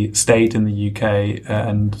actually stayed in the UK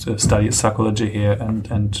and studied psychology here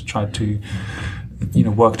and tried to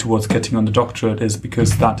work towards getting on the doctorate is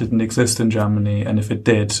because that didn't exist in Germany, and if it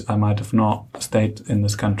did, I might have not stayed in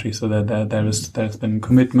this country. So there's been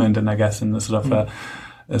commitment, and I guess in the sort of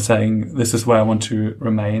saying this is where I want to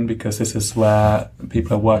remain because this is where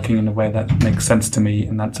people are working in a way that makes sense to me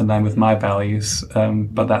and that's in line with my values.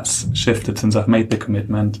 But that's shifted since I've made the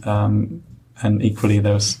commitment, and equally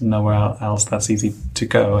there's nowhere else that's easy to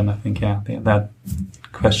go. And I think that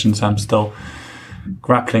questions I'm still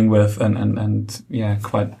grappling with and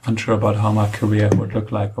quite unsure about how my career would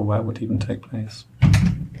look like or where it would even take place.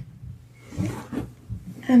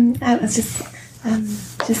 I was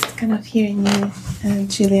just kind of hearing you,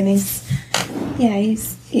 Julian. It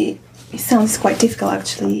sounds quite difficult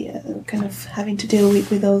actually, kind of having to deal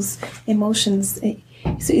with those emotions.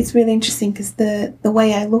 So it's really interesting because the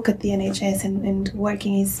way I look at the NHS and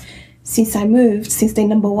working is since day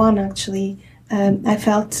number one actually. I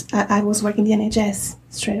felt I was working the NHS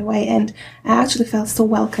straight away, and I actually felt so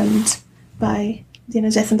welcomed by the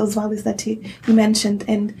NHS and those values that you mentioned.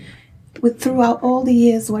 And throughout all the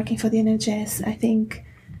years working for the NHS, I think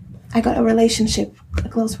I got a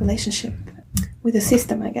close relationship with the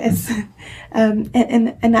system, I guess. And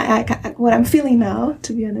I what I'm feeling now,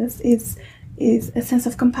 to be honest, is a sense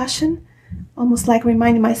of compassion, almost like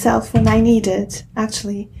reminding myself when I needed.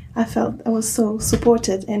 Actually, I felt I was so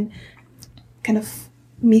supported, and kind of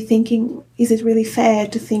me thinking, is it really fair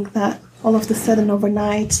to think that all of a sudden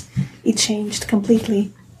overnight it changed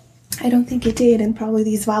completely? I don't think it did, and probably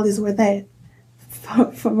these values were there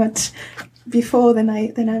for much before than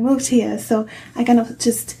I moved here. So I kind of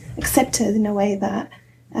just accepted in a way that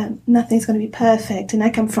nothing's going to be perfect. And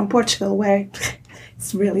I come from Portugal, where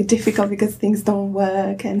it's really difficult because things don't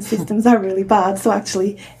work and systems are really bad. So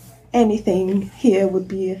actually anything here would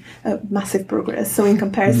be a massive progress. So in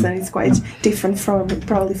comparison, it's quite different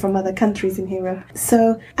from other countries in Europe.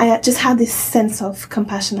 So I just had this sense of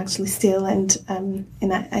compassion actually still, and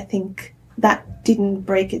I think that didn't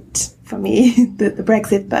break it for me, the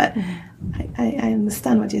Brexit, but I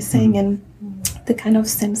understand what you're saying, and the kind of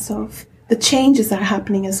sense of the changes are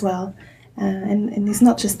happening as well. And it's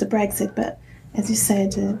not just the Brexit, but as you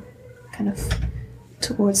said, kind of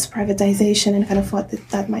towards privatization and kind of what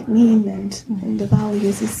that might mean, and the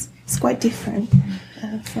values is quite different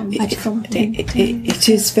from it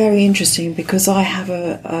is very interesting because I have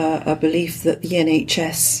a belief that the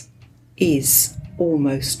NHS is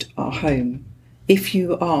almost our home. If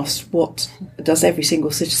you asked what does every single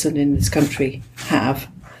citizen in this country have,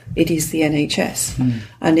 it is the NHS.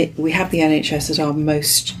 And we have the NHS at our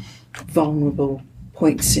most vulnerable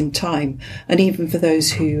points in time, and even for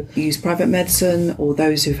those who use private medicine or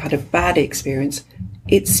those who've had a bad experience,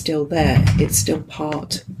 it's still there. It's still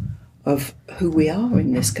part of who we are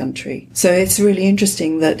in this country. So it's really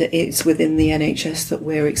interesting that it's within the NHS that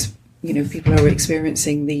people are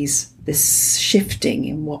experiencing this shifting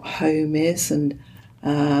in what home is, and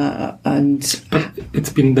but it's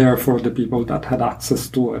been there for the people that had access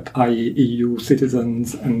to it, i.e. EU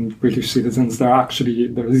citizens and British citizens. There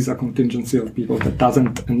is a contingency of people that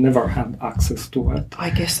doesn't and never had access to it. I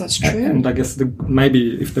guess that's true. And I guess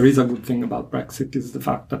maybe if there is a good thing about Brexit is the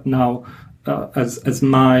fact that now, as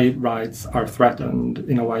my rights are threatened,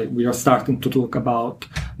 in a way, we are starting to talk about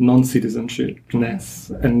non-citizenshipness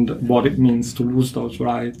and what it means to lose those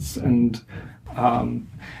rights. And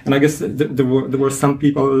I guess there were some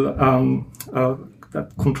people that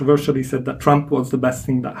controversially said that Trump was the best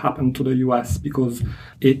thing that happened to the US because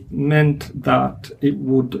it meant that it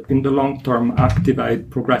would, in the long term, activate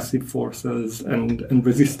progressive forces and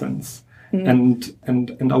resistance. And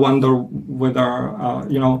I wonder whether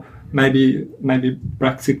maybe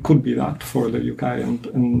Brexit could be that for the UK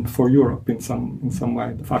and for Europe in some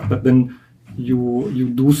way. The fact that then you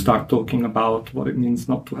do start talking about what it means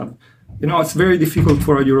not to have. It's very difficult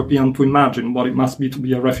for a European to imagine what it must be to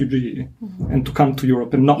be a refugee and to come to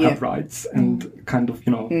Europe and not have rights and kind of,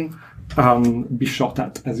 be shot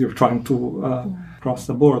at as you're trying to cross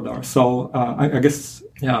the border. So I guess,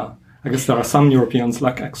 I guess there are some Europeans,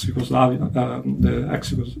 like ex-Yugoslavia,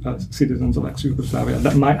 citizens of ex-Yugoslavia,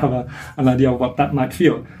 that might have an idea of what that might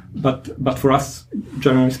feel. But for us,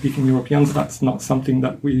 generally speaking, Europeans, that's not something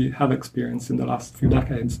that we have experienced in the last few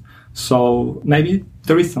decades. So maybe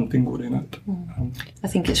there is something good in it. I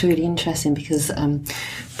think it's really interesting because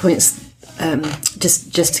points.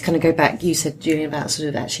 Just to kind of go back, you said, Julian, about sort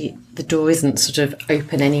of actually the door isn't sort of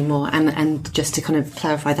open anymore, and just to kind of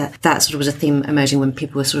clarify that sort of was a theme emerging when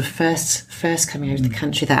people were sort of first coming over to the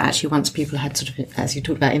country, that actually once people had sort of, as you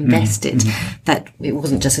talked about, invested, that it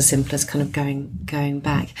wasn't just as simple as kind of going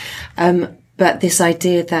back. But this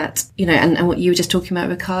idea that, and what you were just talking about,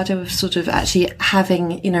 Ricardo, of sort of actually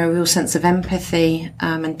having, a real sense of empathy,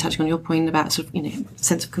 and touching on your point about sort of,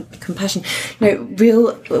 sense of compassion,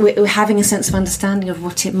 we're having a sense of understanding of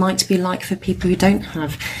what it might be like for people who don't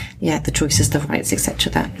have, the choices, the rights,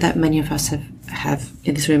 etc., that many of us have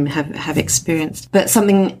in this room have experienced. But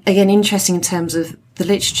something, again, interesting in terms of the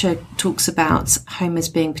literature talks about home as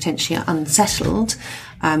being potentially unsettled,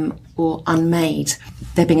 or unmade.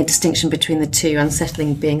 There being a distinction between the two,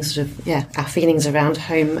 unsettling being sort of, our feelings around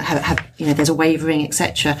home have there's a wavering,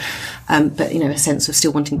 etc. But, a sense of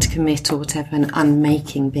still wanting to commit or whatever, and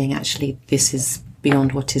unmaking being actually, this is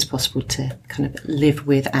beyond what is possible to kind of live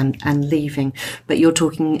with and leaving. But you're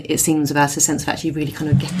talking, it seems, about a sense of actually really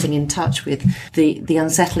kind of getting in touch with the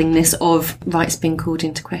unsettlingness of rights being called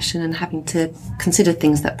into question and having to consider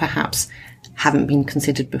things that perhaps haven't been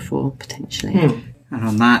considered before, potentially. And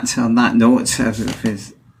on that note,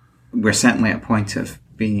 we're certainly at a point of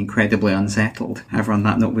being incredibly unsettled. However, on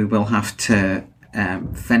that note, we will have to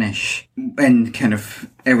finish in kind of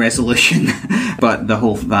irresolution. But the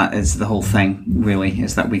whole thing, really,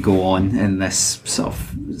 is that we go on in this sort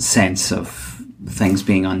of sense of things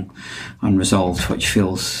being unresolved, which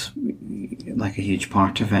feels like a huge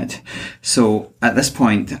part of it. So at this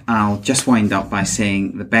point, I'll just wind up by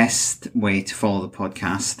saying the best way to follow the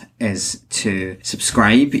podcast is to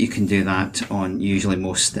subscribe. You can do that on usually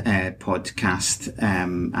most podcast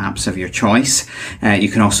apps of your choice. You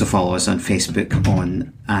can also follow us on Facebook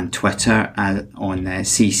and Twitter on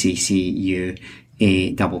CCCU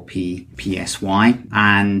APPSY.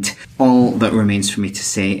 And all that remains for me to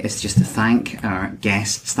say is just to thank our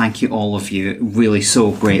guests. Thank you, all of you. Really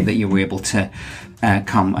so great that you were able to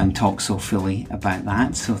come and talk so fully about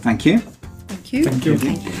that. So thank you. Thank you. Thank you.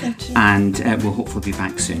 Thank you. And we'll hopefully be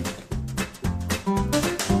back soon.